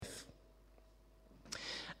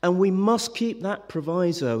And we must keep that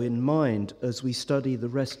proviso in mind as we study the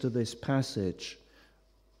rest of this passage.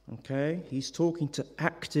 Okay? He's talking to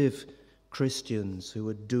active Christians who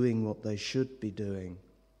are doing what they should be doing.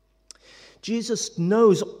 Jesus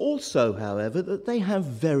knows also, however, that they have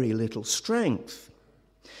very little strength.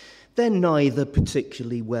 They're neither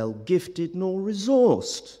particularly well gifted nor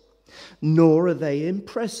resourced, nor are they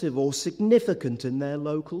impressive or significant in their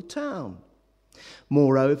local town.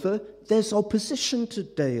 Moreover, there's opposition to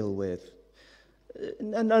deal with.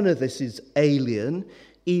 And none of this is alien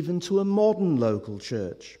even to a modern local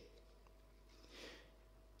church.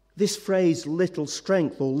 This phrase, little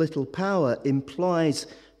strength or little power, implies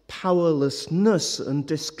powerlessness and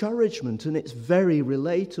discouragement, and it's very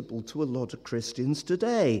relatable to a lot of Christians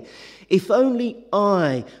today. If only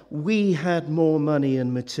we had more money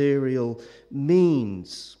and material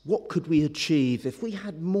means, what could we achieve if we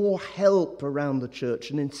had more help around the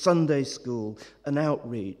church and in Sunday school and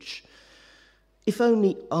outreach? If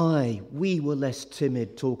only we were less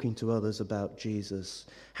timid talking to others about Jesus,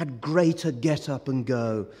 had greater get up and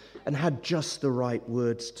go, and had just the right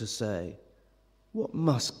words to say. What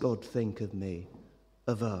must God think of me,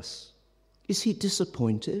 of us? Is he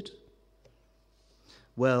disappointed?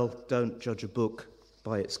 Well, don't judge a book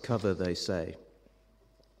by its cover, they say.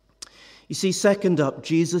 You see, second up,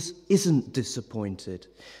 Jesus isn't disappointed.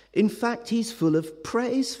 In fact, he's full of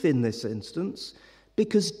praise in this instance,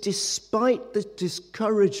 because despite the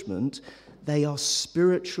discouragement, they are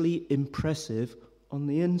spiritually impressive on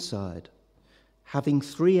the inside, having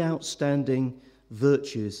three outstanding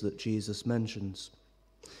virtues that Jesus mentions.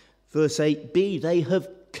 Verse 8b, they have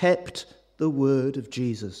kept the word of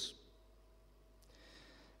Jesus.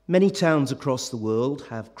 Many towns across the world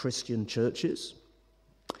have Christian churches,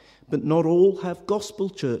 but not all have gospel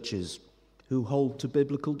churches who hold to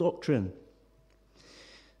biblical doctrine,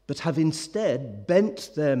 but have instead bent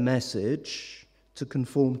their message to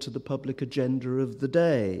conform to the public agenda of the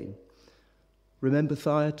day. Remember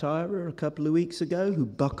Thyatira a couple of weeks ago, who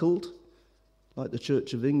buckled like the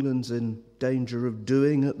Church of England's in danger of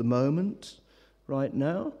doing at the moment, right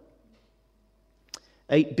now?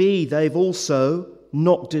 8b, they've also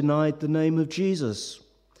not denied the name of Jesus.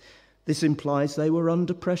 This implies they were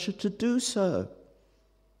under pressure to do so.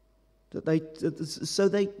 They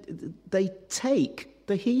take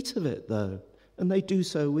the heat of it, though, and they do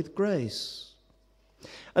so with grace.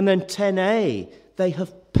 And then 10a, they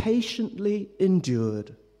have patiently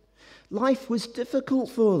endured. Life was difficult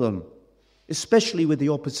for them, especially with the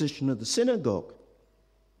opposition of the synagogue.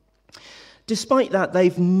 Despite that,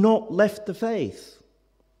 they've not left the faith,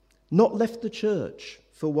 not left the church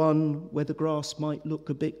for one where the grass might look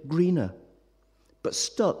a bit greener, but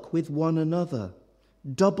stuck with one another,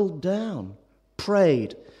 doubled down,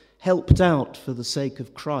 prayed, helped out for the sake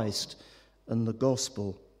of Christ and the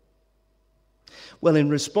gospel. Well, in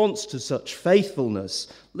response to such faithfulness,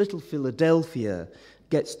 little Philadelphia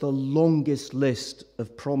gets the longest list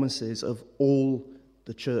of promises of all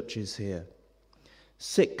the churches here.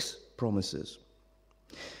 6 promises.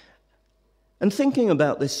 And thinking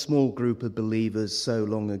about this small group of believers so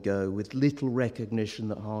long ago, with little recognition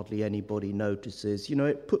that hardly anybody notices,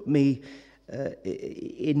 it put me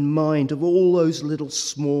in mind of all those little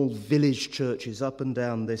small village churches up and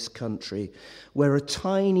down this country, where a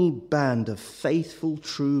tiny band of faithful,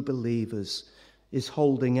 true believers is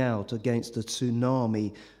holding out against a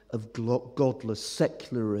tsunami of godless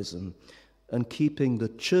secularism and keeping the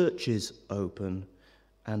churches open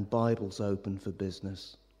and Bibles open for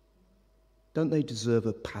business. Don't they deserve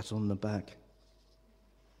a pat on the back?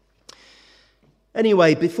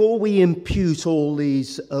 Anyway, before we impute all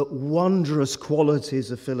these wondrous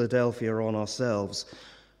qualities of Philadelphia on ourselves,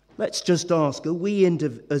 let's just ask, are we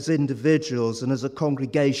as individuals and as a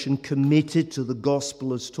congregation committed to the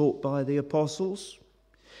gospel as taught by the apostles?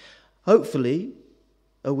 Hopefully,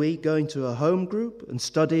 are we going to a home group and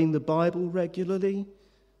studying the Bible regularly?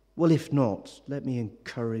 Well, if not, let me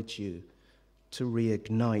encourage you to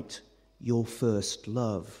reignite your first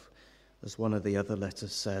love, as one of the other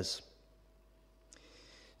letters says.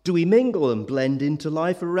 Do we mingle and blend into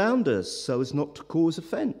life around us so as not to cause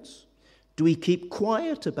offense? Do we keep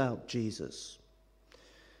quiet about Jesus?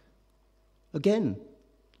 Again,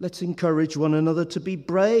 let's encourage one another to be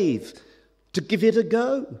brave, to give it a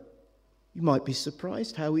go. You might be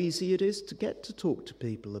surprised how easy it is to get to talk to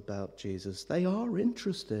people about Jesus. They are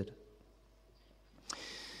interested.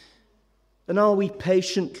 And are we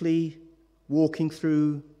patiently walking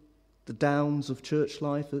through the downs of church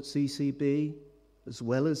life at CCB as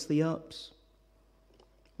well as the ups?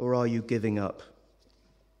 Or are you giving up?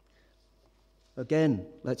 Again,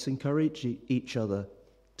 let's encourage each other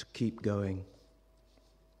to keep going.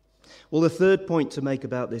 Well, the third point to make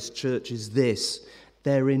about this church is this: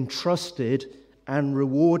 they're entrusted and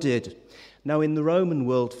rewarded. Now, in the Roman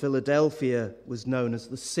world, Philadelphia was known as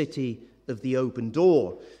the city of the open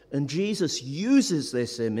door. And Jesus uses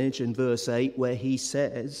this image in verse 8 where he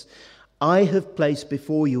says, "I have placed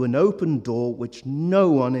before you an open door which no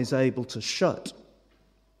one is able to shut."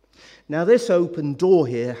 Now, this open door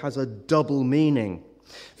here has a double meaning.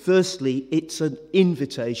 Firstly, it's an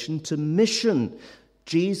invitation to mission.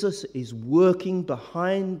 Jesus is working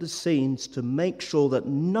behind the scenes to make sure that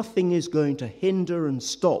nothing is going to hinder and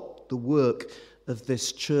stop the work of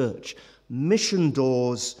this church. Mission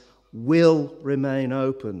doors will remain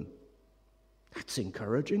open. That's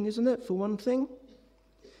encouraging, isn't it, for one thing?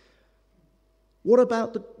 What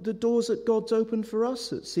about the doors that God's opened for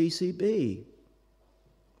us at CCB?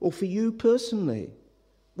 Or for you personally?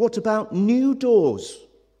 What about new doors?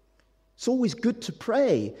 It's always good to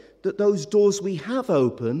pray that those doors we have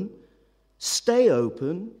open stay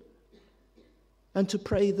open, and to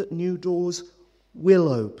pray that new doors will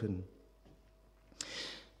open.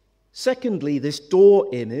 Secondly, this door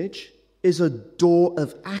image is a door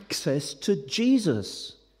of access to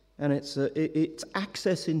Jesus. And it's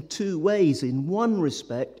access in two ways. In one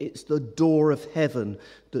respect, it's the door of heaven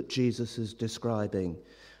that Jesus is describing.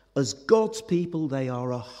 As God's people, they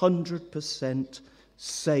are 100%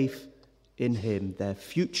 safe in him. Their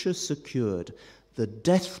future secured. The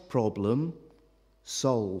death problem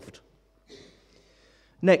solved.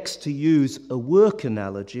 Next, to use a work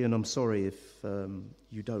analogy, and I'm sorry if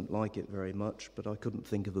you don't like it very much, but I couldn't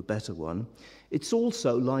think of a better one. It's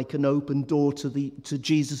also like an open door to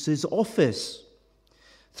Jesus' office.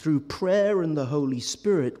 Through prayer and the Holy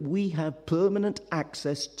Spirit, we have permanent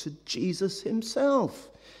access to Jesus himself,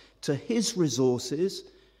 to his resources,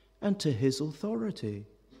 and to his authority.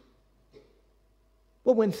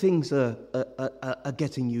 Well, when things are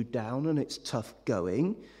getting you down and it's tough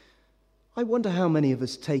going, I wonder how many of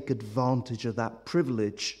us take advantage of that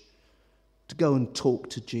privilege to go and talk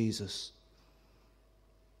to Jesus.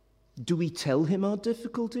 Do we tell him our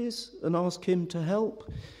difficulties and ask him to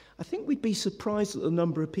help? I think we'd be surprised at the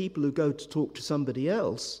number of people who go to talk to somebody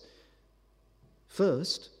else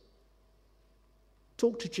first.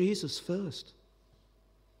 Talk to Jesus first.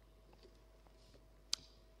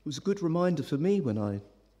 It was a good reminder for me when I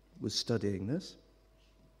was studying this.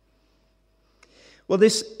 Well,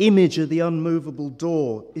 this image of the unmovable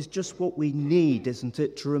door is just what we need, isn't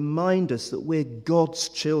it, to remind us that we're God's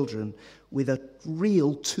children with a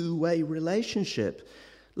real two-way relationship.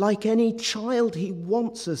 Like any child, he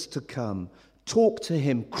wants us to come, talk to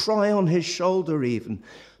him, cry on his shoulder even.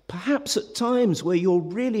 Perhaps at times where you're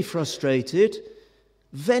really frustrated,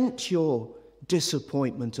 vent your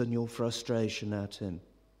disappointment and your frustration at him.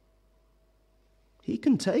 He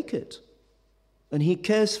can take it, and he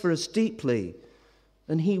cares for us deeply.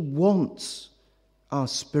 And he wants our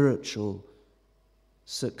spiritual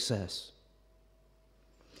success.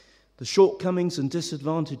 The shortcomings and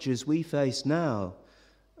disadvantages we face now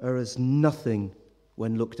are as nothing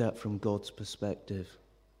when looked at from God's perspective.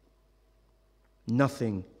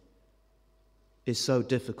 Nothing is so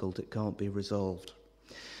difficult it can't be resolved.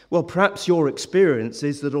 Well, perhaps your experience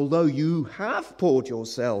is that although you have poured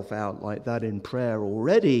yourself out like that in prayer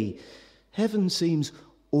already, heaven seems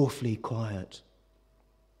awfully quiet.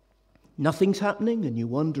 Nothing's happening, and you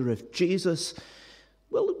wonder if Jesus,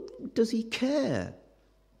 well, does he care?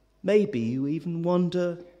 Maybe you even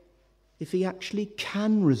wonder if he actually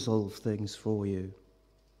can resolve things for you.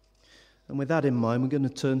 And with that in mind, we're going to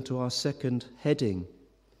turn to our second heading,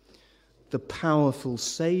 the powerful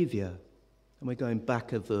Saviour. And we're going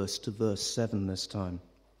back a verse to verse 7 this time.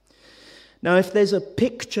 Now, if there's a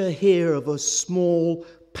picture here of a small,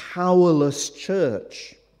 powerless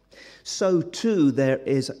church, so too there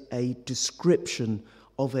is a description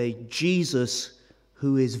of a Jesus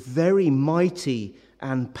who is very mighty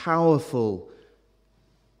and powerful,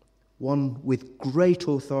 one with great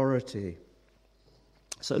authority.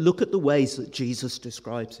 So look at the ways that Jesus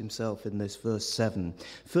describes himself in this verse 7.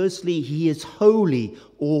 Firstly, he is holy,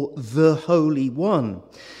 or the Holy One.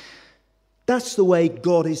 That's the way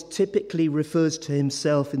God is typically refers to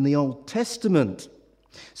himself in the Old Testament.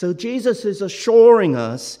 So Jesus is assuring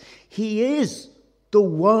us he is the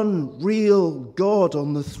one real God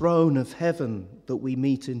on the throne of heaven that we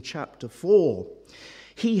meet in chapter 4.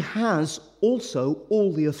 He has also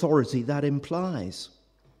all the authority that implies.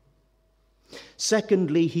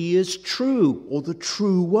 Secondly, he is true, or the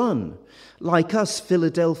true one. Like us,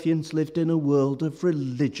 Philadelphians lived in a world of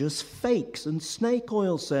religious fakes and snake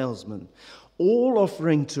oil salesmen, all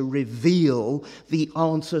offering to reveal the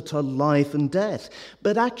answer to life and death.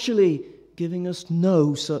 But actually, giving us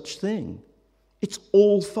no such thing. It's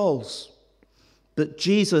all false. But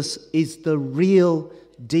Jesus is the real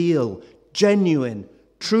deal, genuine,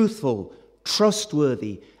 truthful,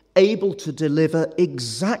 trustworthy, able to deliver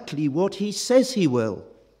exactly what he says he will.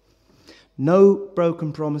 No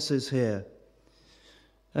broken promises here.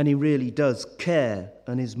 And he really does care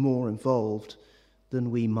and is more involved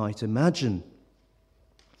than we might imagine.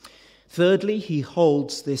 Thirdly, he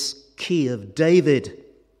holds this key of David.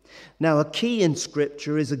 Now, a key in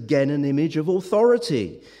Scripture is again an image of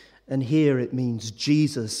authority. And here it means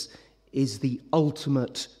Jesus is the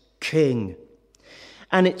ultimate king.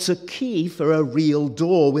 And it's a key for a real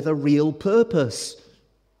door with a real purpose.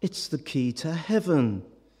 It's the key to heaven.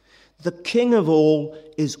 The King of all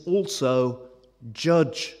is also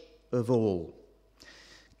Judge of all.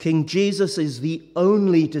 King Jesus is the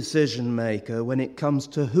only decision maker when it comes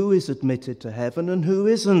to who is admitted to heaven and who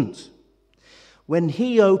isn't. When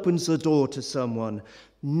he opens the door to someone,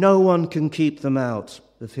 no one can keep them out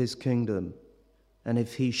of his kingdom. And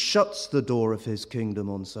if he shuts the door of his kingdom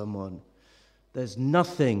on someone, there's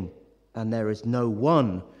nothing and there is no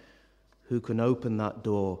one who can open that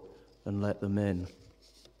door and let them in.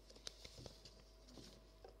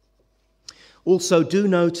 Also, do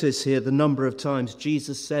notice here the number of times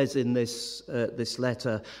Jesus says in this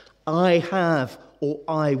letter, I have or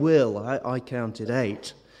I will. I counted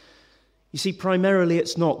 8. You see, primarily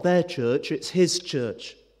it's not their church, it's his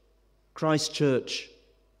church. Christ's church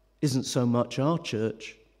isn't so much our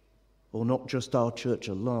church, or not just our church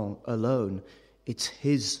alone. It's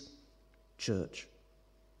his church.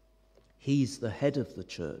 He's the head of the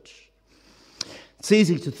church. It's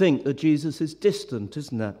easy to think that Jesus is distant,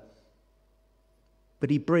 isn't it? But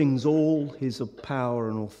he brings all his power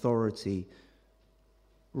and authority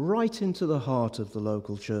right into the heart of the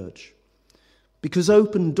local church. Because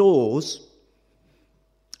open doors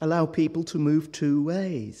allow people to move 2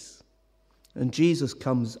 ways. And Jesus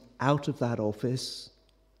comes out of that office,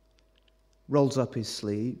 rolls up his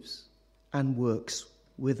sleeves, and works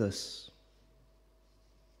with us.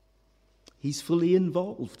 He's fully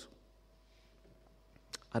involved.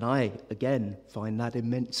 And I, again, find that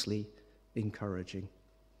immensely encouraging.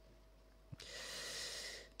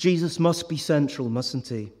 Jesus must be central, mustn't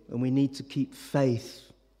he? And we need to keep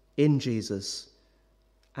faith in Jesus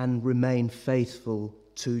and remain faithful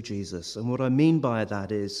to Jesus. And what I mean by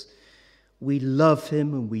that is we love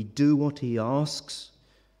him and we do what he asks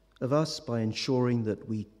of us by ensuring that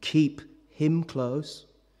we keep him close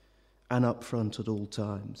and up front at all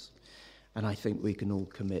times. And I think we can all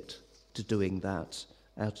commit to doing that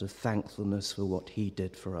out of thankfulness for what he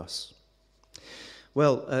did for us.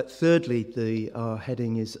 Well, thirdly, our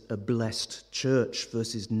heading is a blessed church,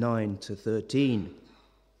 verses 9 to 13.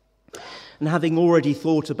 And having already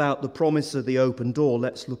thought about the promise of the open door,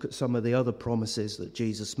 let's look at some of the other promises that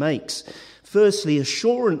Jesus makes. Firstly,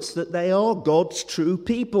 assurance that they are God's true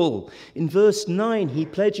people. In verse 9, he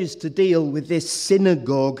pledges to deal with this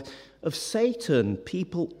synagogue of Satan,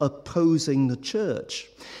 people opposing the church.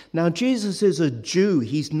 Now, Jesus is a Jew.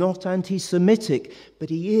 He's not anti-Semitic, but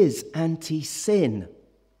he is anti-sin.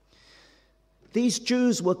 These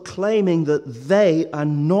Jews were claiming that they,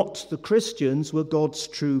 and not the Christians, were God's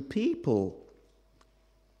true people.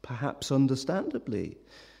 Perhaps understandably.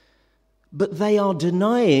 But they are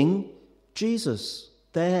denying Jesus,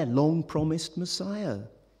 their long-promised Messiah.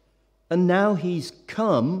 And now he's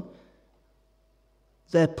come,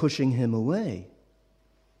 they're pushing him away.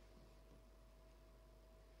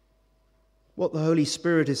 What the Holy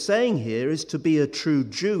Spirit is saying here is to be a true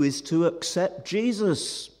Jew is to accept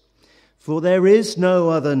Jesus. For there is no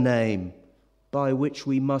other name by which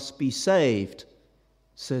we must be saved,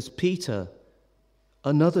 says Peter,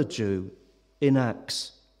 another Jew, in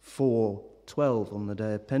Acts 4:12 on the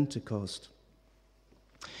day of Pentecost.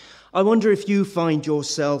 I wonder if you find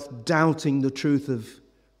yourself doubting the truth of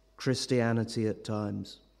Christianity at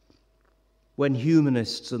times, when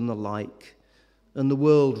humanists and the like and the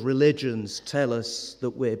world religions tell us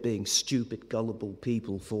that we're being stupid, gullible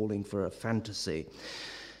people falling for a fantasy.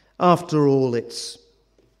 After all,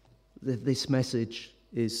 this message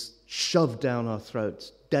is shoved down our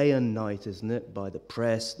throats day and night, isn't it, by the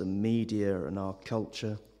press, the media, and our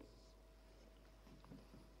culture.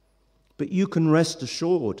 But you can rest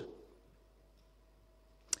assured,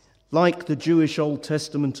 like the Jewish Old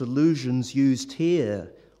Testament allusions used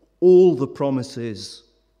here, all the promises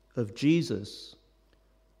of Jesus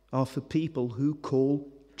are for people who call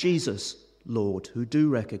Jesus Lord, who do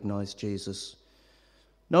recognize Jesus.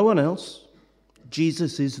 No one else.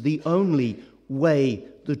 Jesus is the only way,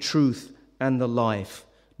 the truth, and the life.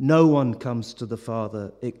 No one comes to the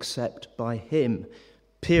Father except by him.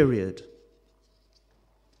 Period.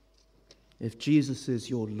 If Jesus is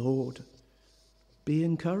your Lord, be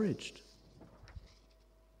encouraged.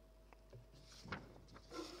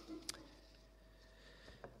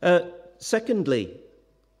 Secondly,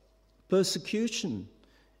 persecution.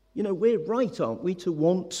 You know, we're right, aren't we, to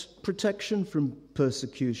want protection from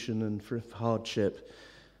persecution and from hardship.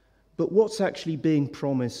 But what's actually being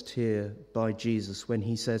promised here by Jesus when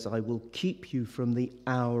he says, I will keep you from the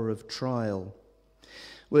hour of trial?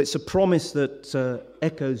 Well, it's a promise that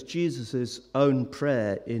echoes Jesus' own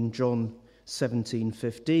prayer in John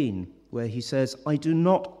 17:15, where he says, I do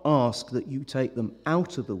not ask that you take them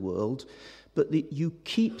out of the world, but that you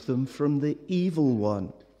keep them from the evil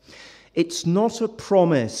one. It's not a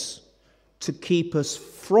promise to keep us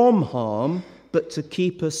from harm, but to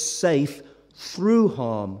keep us safe through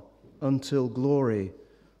harm until glory.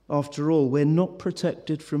 After all, we're not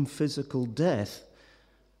protected from physical death,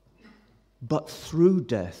 but through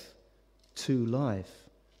death to life.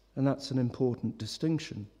 And that's an important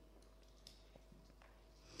distinction.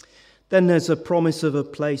 Then there's a promise of a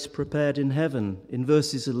place prepared in heaven. In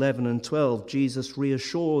verses 11 and 12, Jesus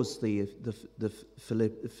reassures the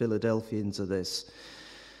Philadelphians of this.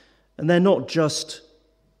 And they're not just,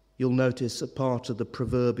 you'll notice, a part of the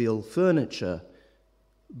proverbial furniture,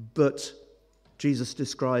 but Jesus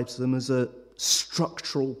describes them as a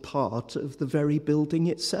structural part of the very building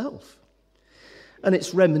itself. And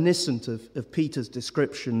it's reminiscent of Peter's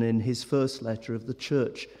description in his first letter of the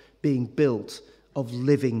church being built of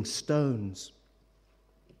living stones.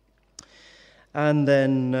 And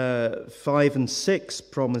then 5 and 6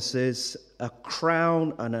 promises a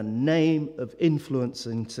crown and a name of influence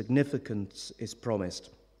and significance is promised.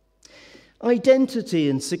 Identity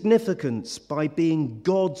and significance by being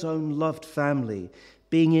God's own loved family,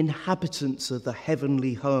 being inhabitants of the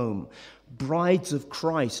heavenly home, brides of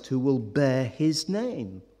Christ who will bear his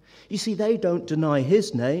name. You see, they don't deny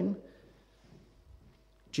his name.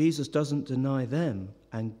 Jesus doesn't deny them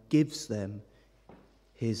and gives them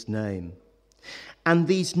his name. And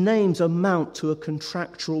these names amount to a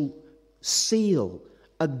contractual seal,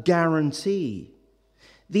 a guarantee.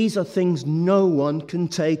 These are things no one can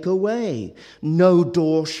take away, no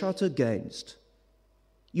door shut against.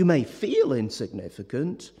 You may feel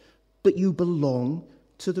insignificant, but you belong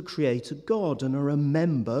to the Creator God and are a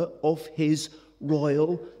member of his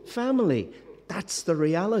royal family. That's the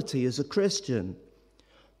reality as a Christian.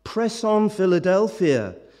 Press on,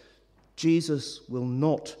 Philadelphia. Jesus will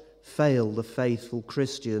not fail the faithful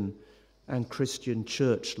Christian and Christian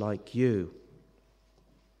church like you.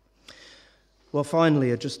 Well,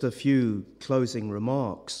 finally, just a few closing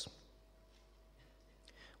remarks.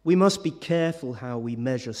 We must be careful how we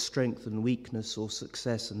measure strength and weakness or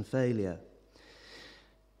success and failure.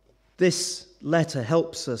 This letter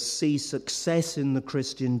helps us see success in the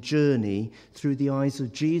Christian journey through the eyes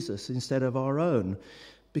of Jesus instead of our own,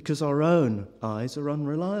 because our own eyes are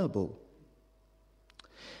unreliable.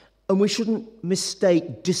 And we shouldn't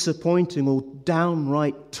mistake disappointing or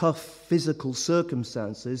downright tough physical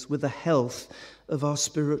circumstances with the health of our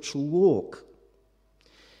spiritual walk.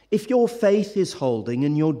 If your faith is holding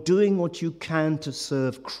and you're doing what you can to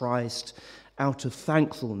serve Christ out of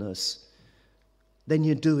thankfulness, then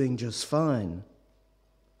you're doing just fine.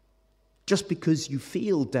 Just because you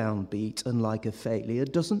feel downbeat and like a failure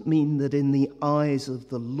doesn't mean that in the eyes of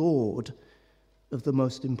the Lord, of the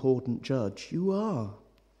most important judge, you are.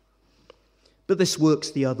 But this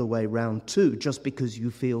works the other way round too. Just because you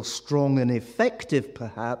feel strong and effective,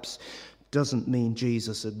 perhaps, doesn't mean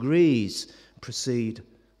Jesus agrees. Proceed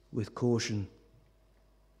with caution.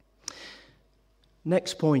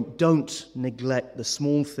 Next point, don't neglect the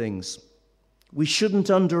small things. We shouldn't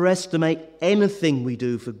underestimate anything we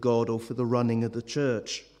do for God or for the running of the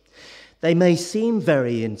church. They may seem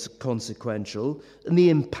very inconsequential, and the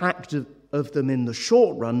impact of them in the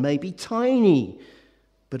short run may be tiny,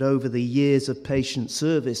 but over the years of patient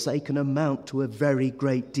service, they can amount to a very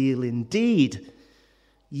great deal indeed.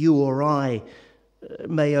 You or I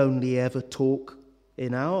may only ever talk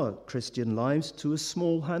in our Christian lives to a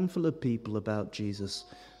small handful of people about Jesus.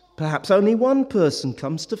 Perhaps only one person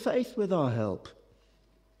comes to faith with our help.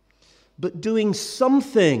 But doing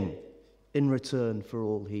something in return for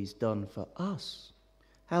all he's done for us,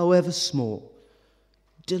 however small,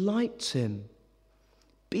 delights him.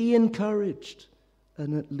 Be encouraged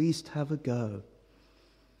and at least have a go.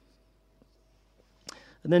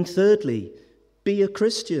 And then thirdly, be a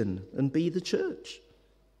Christian and be the church.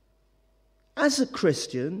 As a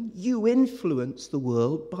Christian, you influence the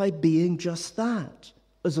world by being just that.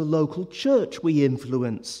 As a local church, we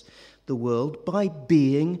influence the world by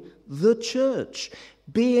being the church,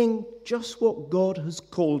 being just what God has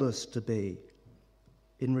called us to be.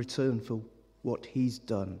 in return for what he's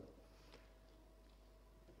done.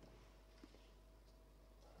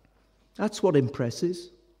 That's what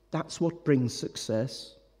impresses. That's what brings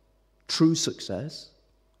success, true success.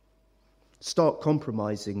 Start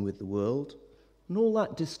compromising with the world, and all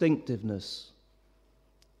that distinctiveness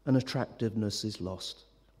and attractiveness is lost.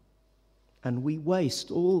 And we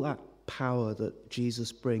waste all that power that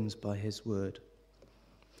Jesus brings by his word.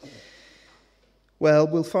 Well,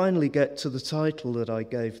 we'll finally get to the title that I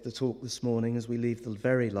gave the talk this morning as we leave the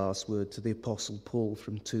very last word to the Apostle Paul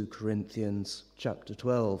from 2 Corinthians chapter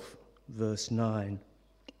 12, verse 9.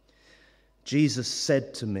 Jesus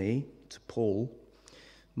said to me, to Paul,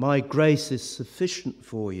 "My grace is sufficient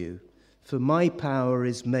for you, for my power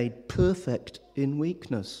is made perfect in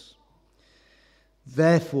weakness.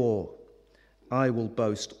 Therefore, I will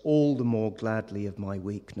boast all the more gladly of my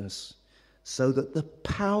weakness, so that the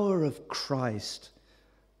power of Christ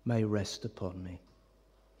may rest upon me."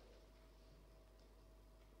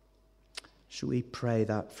 Shall we pray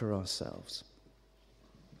that for ourselves?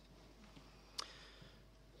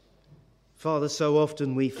 Father, so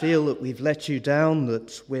often we feel that we've let you down,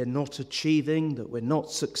 that we're not achieving, that we're not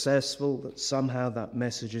successful, that somehow that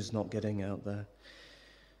message is not getting out there.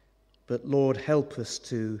 But Lord, help us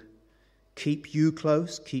to keep you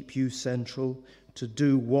close, keep you central, to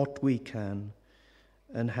do what we can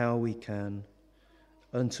and how we can,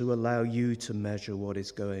 and to allow you to measure what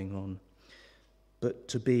is going on, but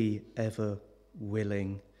to be ever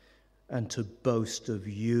willing and to boast of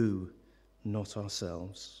you, not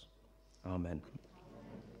ourselves. Amen.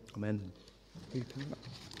 Amen.